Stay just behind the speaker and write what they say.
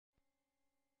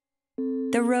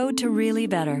The Road to Really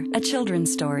Better, a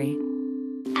children's story.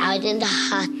 I was in the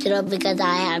hospital because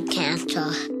I had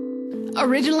cancer.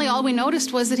 Originally, all we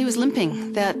noticed was that he was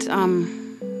limping, that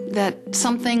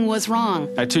something was wrong.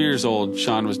 At 2 years old,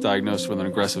 Shawn was diagnosed with an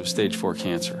aggressive stage 4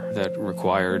 cancer that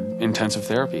required intensive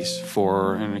therapies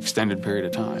for an extended period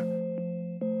of time.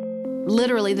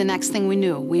 Literally, the next thing we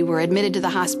knew, we were admitted to the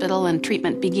hospital and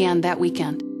treatment began that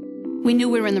weekend. We knew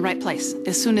we were in the right place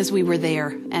as soon as we were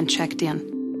there and checked in.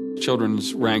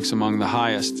 Children's ranks among the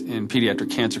highest in pediatric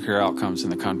cancer care outcomes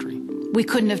in the country. We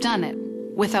couldn't have done it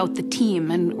without the team,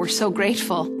 and we're so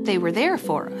grateful they were there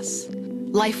for us.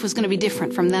 Life was going to be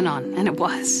different from then on, and it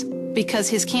was, because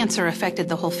his cancer affected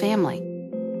the whole family.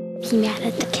 He mad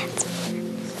at the cancer.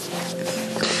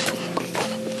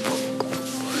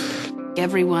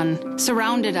 Everyone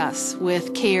surrounded us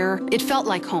with care. It felt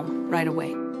like home right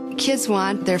away. Kids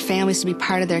want their families to be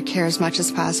part of their care as much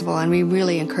as possible, and we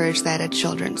really encourage that at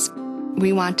Children's.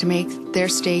 We want to make their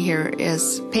stay here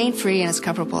as pain-free and as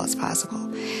comfortable as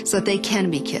possible so that they can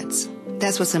be kids.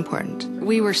 That's what's important.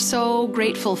 We were so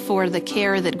grateful for the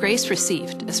care that Grace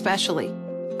received, especially.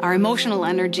 Our emotional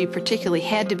energy particularly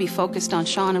had to be focused on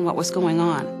Shawn and what was going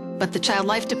on. But the Child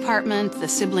Life Department, the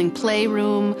sibling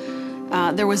playroom,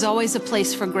 there was always a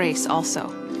place for Grace also.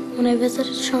 When I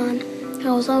visited Shawn,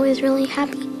 I was always really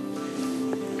happy.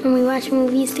 When we watched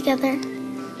movies together.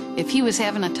 If he was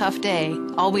having a tough day,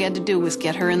 all we had to do was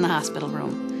get her in the hospital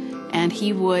room. And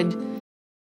he would